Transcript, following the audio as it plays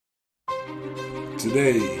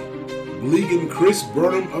Today, Blegan Chris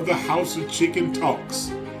Burnham of the House of Chicken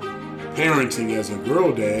talks. Parenting as a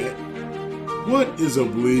girl dad. What is a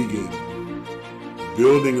Blegan?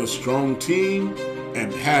 Building a strong team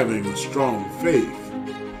and having a strong faith.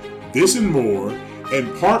 This and more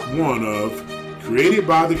in part 1 of Created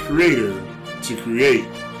by the Creator to Create.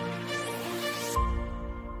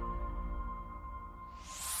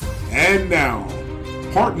 And now,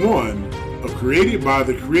 part 1 of Created by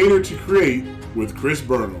the Creator to Create with Chris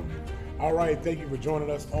Burnham. All right, thank you for joining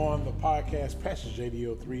us on the podcast, Pastor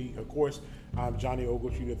JD03. Of course, I'm Johnny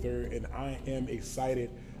Ogletree III, and I am excited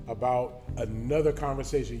about another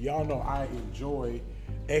conversation. Y'all know I enjoy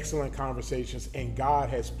excellent conversations, and God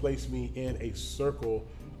has placed me in a circle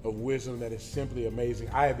of wisdom that is simply amazing.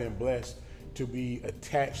 I have been blessed to be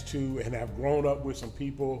attached to and have grown up with some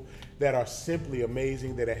people that are simply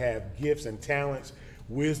amazing, that have gifts and talents,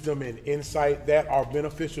 wisdom and insight that are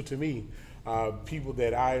beneficial to me. People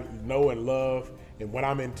that I know and love, and when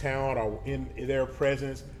I'm in town or in their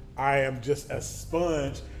presence, I am just a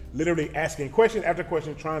sponge, literally asking question after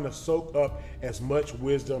question, trying to soak up as much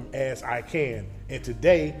wisdom as I can. And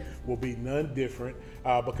today will be none different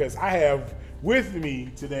because I have with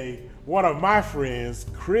me today one of my friends,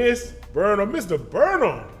 Chris Burnham. Mr.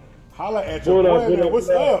 Burnham, holla at your boy, man. What's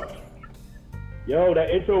up? Yo, that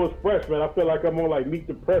intro was fresh, man. I feel like I'm on like Meet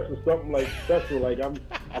the Press or something like special. I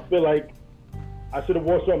feel like I should have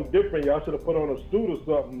worn something different. Y'all should have put on a suit or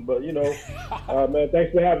something. But, you know, man,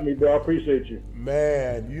 thanks for having me, bro. I appreciate you.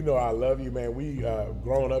 Man, you know I love you, man. We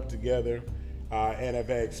grown up together and have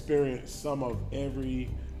experienced some of every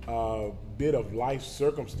bit of life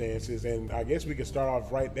circumstances. And I guess we can start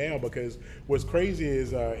off right now because what's crazy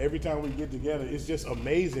is every time we get together, it's just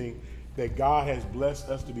amazing that God has blessed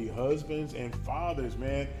us to be husbands and fathers,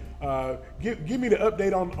 man. Give me the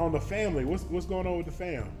update on the family. What's going on with the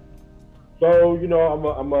fam? So, you know,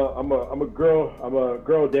 I'm a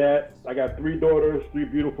girl dad. I got 3 daughters, 3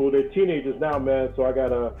 beautiful. They're teenagers now, man. So I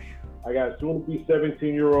got soon to be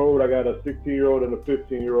 17-year-old. I got a 16-year-old and a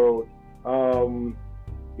 15-year-old.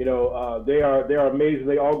 You know, they are amazing.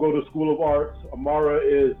 They all go to School of Arts. Amara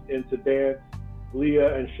is into dance.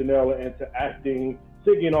 Leah and Chanel are into acting,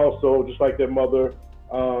 singing also, just like their mother.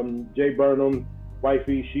 Jay Burnham,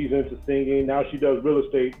 wifey, she's into singing. Now she does real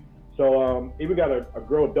estate. So even got a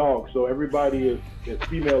girl dog. So everybody is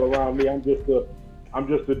female around me. I'm just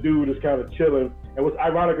a dude that's kind of chilling. And what's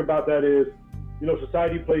ironic about that is, you know,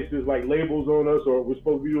 society places like labels on us, or we're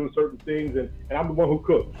supposed to be doing certain things, and I'm the one who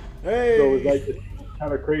cooks. Hey. So it's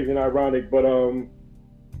kind of crazy and ironic. But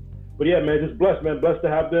yeah, man, just blessed, man. Blessed to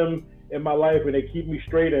have them in my life, and they keep me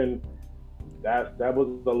straight. And that was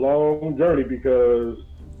a long journey because,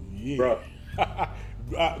 bruh.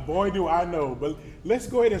 Boy, do I know. But let's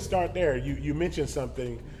go ahead and start there. You mentioned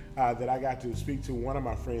something that I got to speak to one of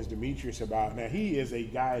my friends, Demetrius, about. Now, he is a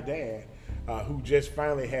guy dad who just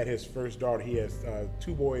finally had his first daughter. He has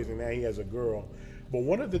 2 boys, and now he has a girl. But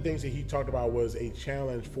one of the things that he talked about was a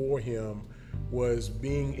challenge for him was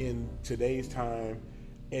being in today's time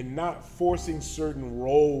and not forcing certain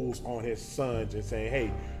roles on his sons and saying,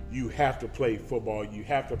 hey, you have to play football, you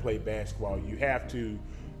have to play basketball, you have to,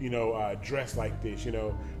 you know, dress like this, you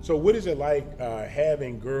know. So what is it like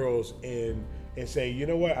having girls and say, you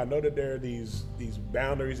know what, I know that there are these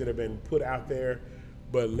boundaries that have been put out there,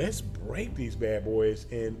 but let's break these bad boys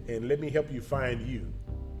and let me help you find you.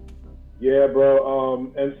 Yeah,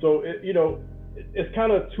 bro. And so, it's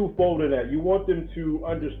kind of twofold in that. You want them to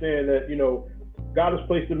understand that, you know, God has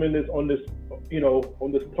placed them on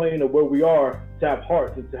this plane of where we are to have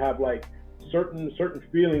hearts and to have like certain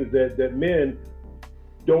feelings that men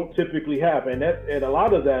don't typically have, and a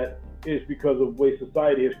lot of that is because of the way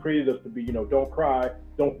society has created us to be. You know, don't cry,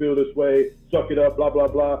 don't feel this way, suck it up, blah blah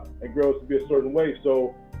blah, and girls to be a certain way.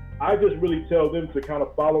 So I just really tell them to kind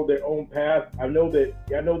of follow their own path. I know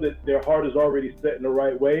that their heart is already set in the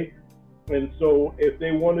right way, and so if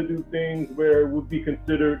they want to do things where it would be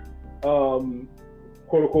considered quote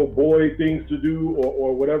unquote boy things to do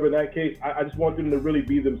or whatever that case, I just want them to really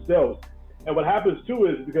be themselves. And what happens too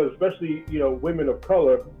is because especially, you know, women of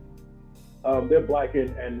color, they're black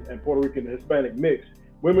and Puerto Rican and Hispanic mixed.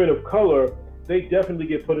 Women of color, they definitely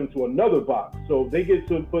get put into another box. So they get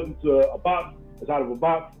put into a box, inside of a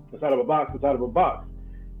box, inside of a box, inside of a box.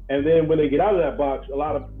 And then when they get out of that box, a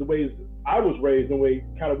lot of the ways I was raised and the way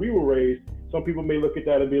kind of we were raised, some people may look at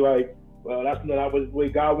that and be like, well, that's not the way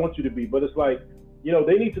God wants you to be. But it's like, you know,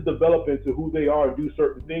 they need to develop into who they are and do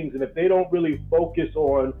certain things. And if they don't really focus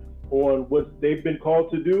on what they've been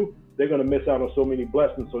called to do, they're going to miss out on so many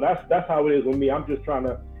blessings. So that's how it is with me. I'm just trying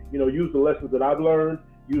to, you know, use the lessons that I've learned,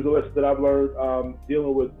 use the lessons that I've learned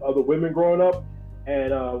dealing with other women growing up,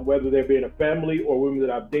 and whether they're being a family or women that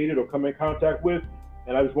I've dated or come in contact with.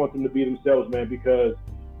 And I just want them to be themselves, man, because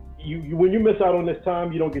you when you miss out on this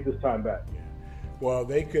time, you don't get this time back. Yeah. Well,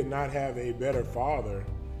 they could not have a better father,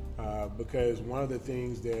 because one of the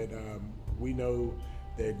things that we know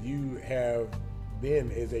that you have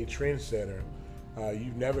been is a trendsetter.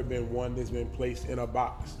 You've never been one that's been placed in a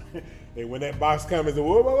box. And when that box comes,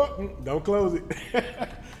 whoa, whoa, whoa, don't close it.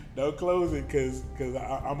 Don't close it, because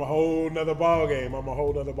I'm a whole nother ball game. I'm a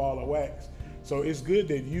whole nother ball of wax. So it's good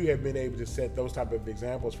that you have been able to set those type of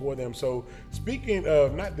examples for them. So speaking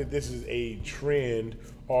of, not that this is a trend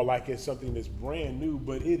or like it's something that's brand new,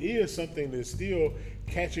 but it is something that's still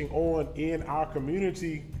catching on in our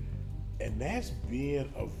community, and that's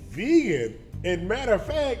being a vegan. And matter of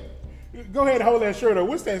fact, go ahead and hold that shirt up.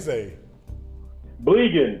 What's that say?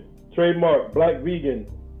 Blegan, trademark, black vegan.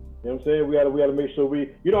 You know what I'm saying? We gotta make sure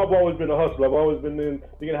I've always been a hustler. I've always been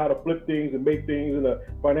thinking how to flip things and make things in a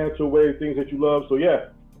financial way, things that you love. So yeah,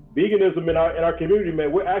 veganism in our community,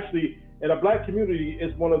 man. We're actually, in a black community,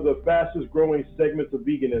 it's one of the fastest growing segments of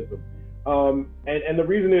veganism. And the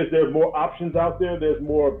reason is there's more options out there. There's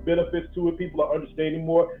more benefits to it. People are understanding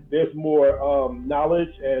more. There's more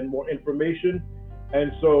knowledge and more information.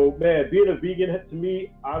 And so, man, being a vegan to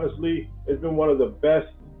me, honestly, has been one of the best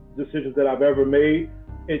decisions that I've ever made.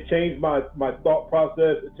 It changed my thought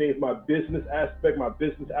process. It changed my business aspect, my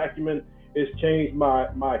business acumen. It's changed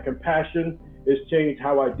my compassion. It's changed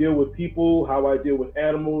how I deal with people, how I deal with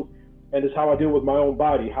animals, and it's how I deal with my own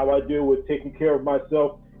body, how I deal with taking care of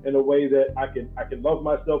myself in a way that I can love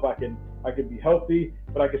myself, I can be healthy,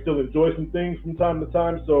 but I can still enjoy some things from time to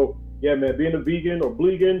time. So yeah, man, being a vegan or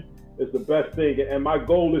blegan is the best thing. And my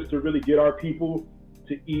goal is to really get our people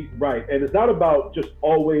to eat right. And it's not about just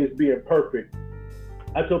always being perfect.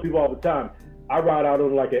 I tell people all the time, I ride out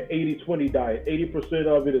on like an 80-20 diet. 80%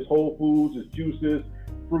 of it is whole foods, is juices,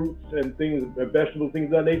 fruits and things, and vegetables, things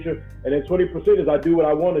of that nature. And then 20% is I do what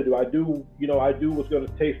I want to do. I do what's going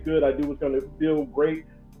to taste good. I do what's going to feel great.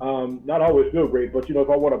 Not always feel great, but if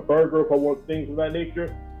I want a burger, if I want things of that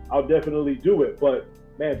nature, I'll definitely do it. But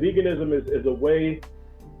man, veganism is a way,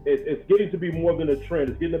 it's getting to be more than a trend.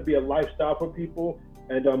 It's getting to be a lifestyle for people.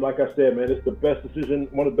 And like I said, man, it's the best decision,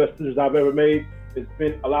 one of the best decisions I've ever made. It's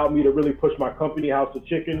been allowed me to really push my company, House of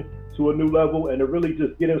Chicken, to a new level and to really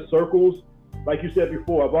just get in circles. Like you said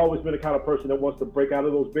before, I've always been the kind of person that wants to break out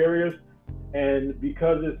of those barriers. And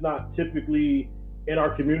because it's not typically in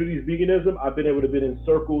our communities, veganism, I've been able to be in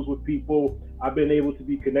circles with people. I've been able to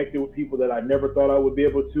be connected with people that I never thought I would be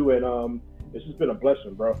able to. And it's just been a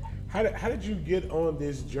blessing, bro. How did you get on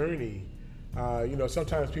this journey?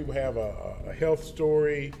 Sometimes people have a health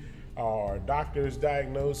story or doctor's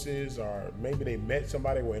diagnosis, or maybe they met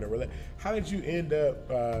somebody in a relationship. How did you end up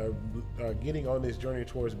getting on this journey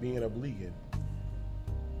towards being a vegan?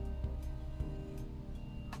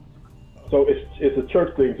 So it's a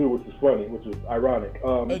church thing too, which is funny, which is ironic.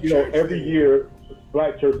 Every year,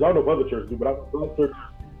 black churches, I don't know if other churches do, but black churches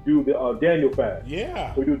do the Daniel fast.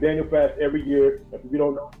 Yeah. So we do Daniel fast every year. If you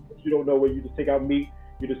don't know where you just take out meat,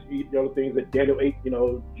 you just eat the other things that Daniel ate,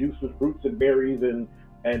 juices, fruits and berries and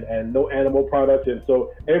no animal products. And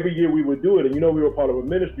so every year we would do it. And we were part of a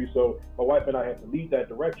ministry, so my wife and I had to lead that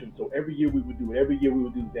direction. So every year we would do it. Every year we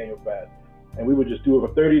would do the Daniel fast. And we would just do it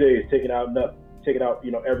for 30 days, taking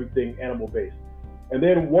out everything animal based. And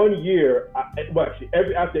then one year,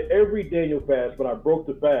 after every Daniel fast, when I broke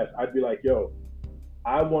the fast, I'd be like, yo,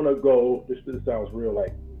 I want to go, this sounds real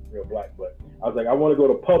black, but I was like, I want to go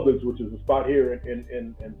to Publix, which is a spot here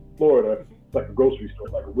in Florida. It's like a grocery store,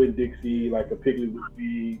 like a Winn-Dixie, like a Piggly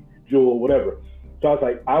Wiggly, Jewel, whatever. So I was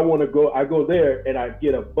like, I go there and I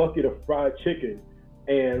get a bucket of fried chicken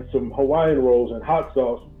and some Hawaiian rolls and hot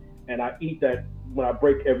sauce, and I eat that when I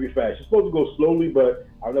break every fast. You're supposed to go slowly, but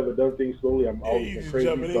I've never done things slowly. I'm always been crazy.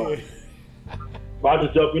 So I was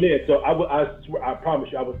just jumping in. So I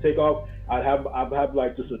promise you, I would take off. I'd have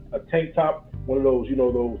like just a tank top, one of those,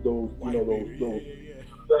 one of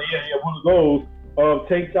those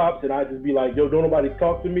tank tops, and I'd just be like, yo, don't nobody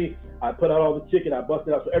talk to me. I put out all the chicken, I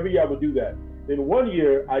busted out. So every year I would do that. Then one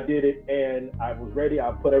year I did it and I was ready.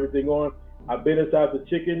 I put everything on. I bit inside the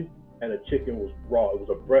chicken, and the chicken was raw. It was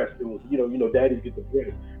a breast. It was, daddies get the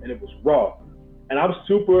breast, and it was raw. And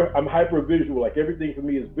I'm hyper visual. Like everything for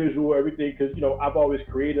me is visual, everything, because, I've always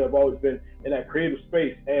created, I've always been in that creative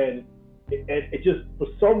space. And it just, for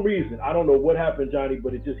some reason, I don't know what happened, Johnny,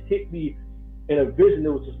 but it just hit me in a vision. It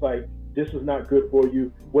was just like, this is not good for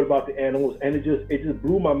you. What about the animals? And it just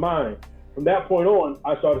blew my mind. From that point on,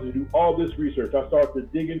 I started to do all this research. I started to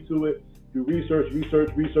dig into it, do research.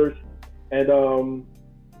 And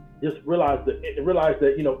just realized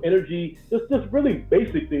that, you know, energy, just really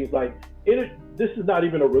basic things like this is not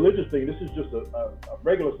even a religious thing. This is just a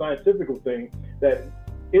regular scientific thing, that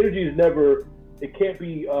energy is never, it can't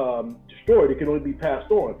be destroyed. It can only be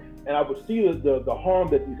passed on. And I would see the harm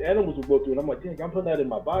that these animals would go through, and I'm like, dang, I'm putting that in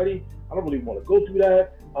my body. I don't really want to go through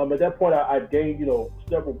that. At that point, I gained, you know,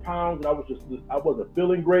 several pounds, and I wasn't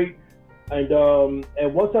feeling great. And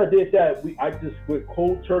once I did that, I just went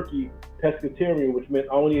cold turkey pescatarian, which meant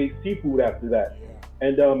I only ate seafood after that. Yeah.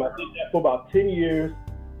 And I did that for about 10 years.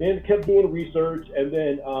 Then kept doing research, and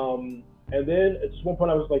then at one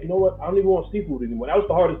point I was like, you know what? I don't even want seafood anymore. That was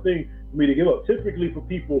the hardest thing for me to give up. Typically for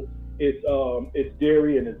people, it's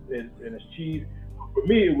dairy and it's cheese. For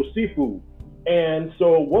me, it was seafood. And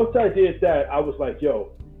so once I did that, I was like,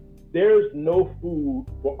 yo, there's no food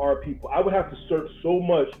for our people. I would have to search so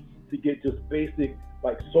much to get just basic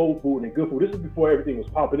like soul food and good food. This is before everything was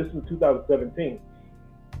popping. This is 2017.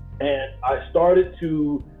 And I started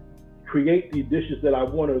to create the dishes that I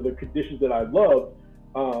wanted, the dishes that I loved,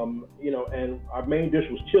 you know, and our main dish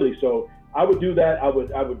was chili. So I would do that. I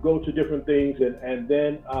would go to different things, and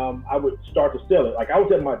then I would start to sell it. Like I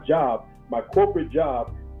was at my job, my corporate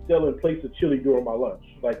job, selling plates of chili during my lunch.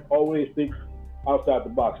 Like always think outside the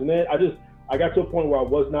box. And then I got to a point where I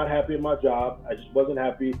was not happy at my job. I just wasn't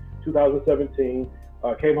happy. 2017,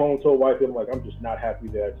 came home and told wife, I'm like, I'm just not happy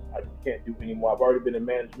there. I just can't do anymore. I've already been in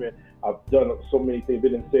management. I've done so many things,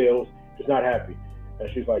 been in sales, just not happy. And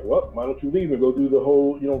she's like, well, why don't you leave and go do the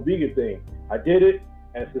whole, you know, vegan thing? I did it.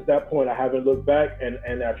 And since that point, I haven't looked back, and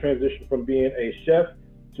I transitioned from being a chef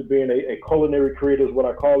to being a culinary creator is what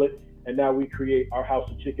I call it. And now we create our House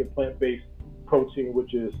of Chicken plant-based protein,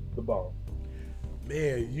 which is the bone.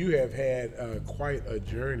 Man, you have had quite a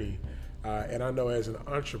journey. And I know as an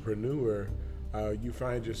entrepreneur, you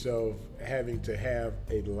find yourself having to have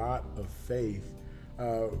a lot of faith.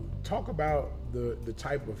 Talk about the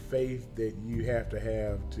type of faith that you have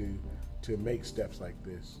to make steps like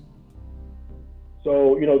this.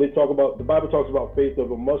 So, you know, the Bible talks about faith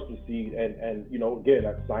of a mustard seed, and you know, again,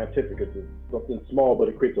 that's scientific. It's something small, but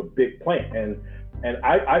it creates a big plant. And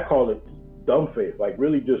I call it dumb faith, like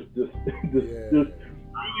really just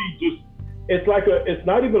it's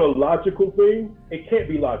not even a logical thing. It can't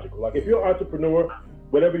be logical. Like if you're an entrepreneur,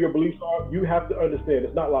 whatever your beliefs are, you have to understand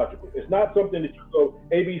it's not logical. It's not something that you go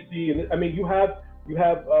ABC, and I mean, you have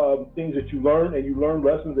things that you learn, and you learn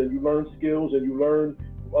lessons, and you learn skills, and you learn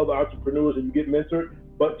other entrepreneurs, and you get mentored.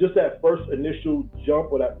 But just that first initial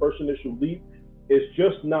jump or that first initial leap, it's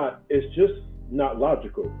just not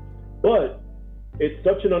logical. But it's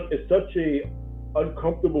such a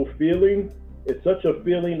uncomfortable feeling. It's such a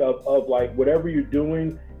feeling of like whatever you're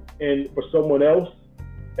doing and for someone else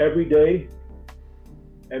every day,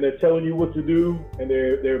 and they're telling you what to do, and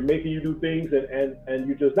they're making you do things, and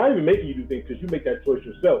you're just not even making you do things because you make that choice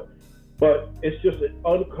yourself. But it's just an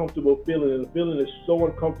uncomfortable feeling, and the feeling is so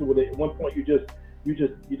uncomfortable that at one point you just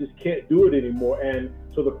can't do it anymore. And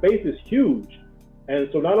so the faith is huge.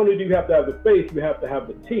 And so not only do you have to have the faith, you have to have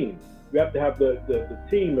the team. You have to have the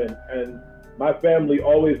team, and my family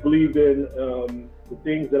always believed in the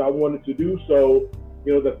things that I wanted to do. So,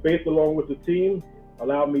 you know, the faith along with the team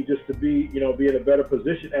allowed me just to be in a better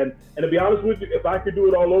position. And to be honest with you, if I could do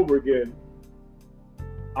it all over again,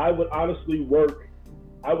 I would honestly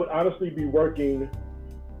be working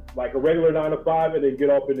like a regular 9 to 5 and then get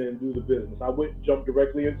off and then do the business. I wouldn't jump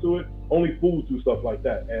directly into it. Only fools do stuff like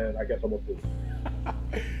that, and I guess I'm a fool.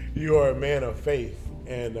 You are a man of faith,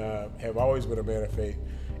 and have always been a man of faith.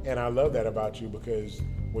 And I love that about you, because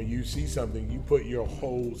when you see something, you put your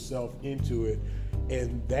whole self into it,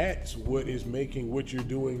 and that's what is making what you're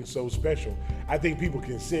doing so special. I think people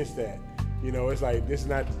can sense that. You know, it's like, this is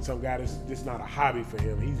not some guy, this is not a hobby for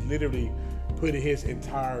him. He's literally putting his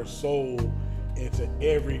entire soul into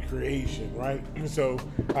every creation, right? So,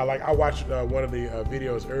 I watched one of the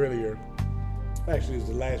videos earlier. Actually, it was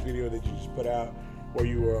the last video that you just put out, where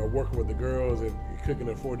you were working with the girls and cooking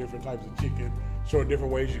the 4 different types of chicken, showing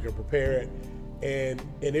different ways you can prepare it. And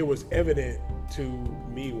it was evident to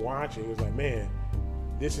me watching. It was like, man,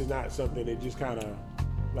 this is not something that just kind of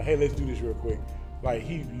like, hey, let's do this real quick. Like,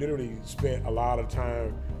 he literally spent a lot of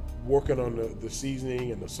time working on the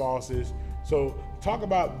seasoning and the sauces. So talk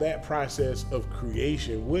about that process of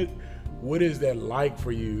creation. What is that like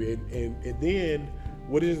for you? And then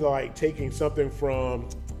what is it like taking something from,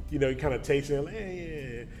 you know, you kind of tasting like,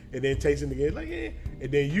 and then tasting it again, like,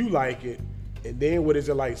 and then you like it. And then what is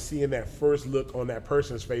it like seeing that first look on that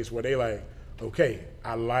person's face where they like, okay,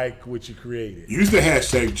 I like what you created? Use the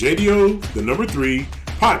hashtag JDO3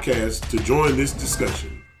 podcast to join this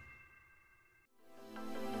discussion.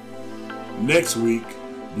 Next week,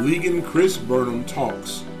 Bleegan Chris Burnham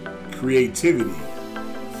talks creativity,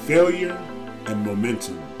 failure, and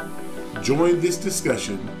momentum. Join this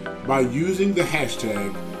discussion by using the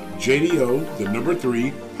hashtag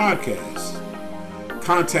JDO3 podcast.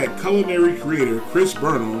 Contact culinary creator Chris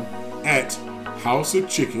Burnham at House of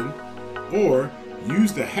Chicken or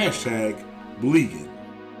use the hashtag Bleegan.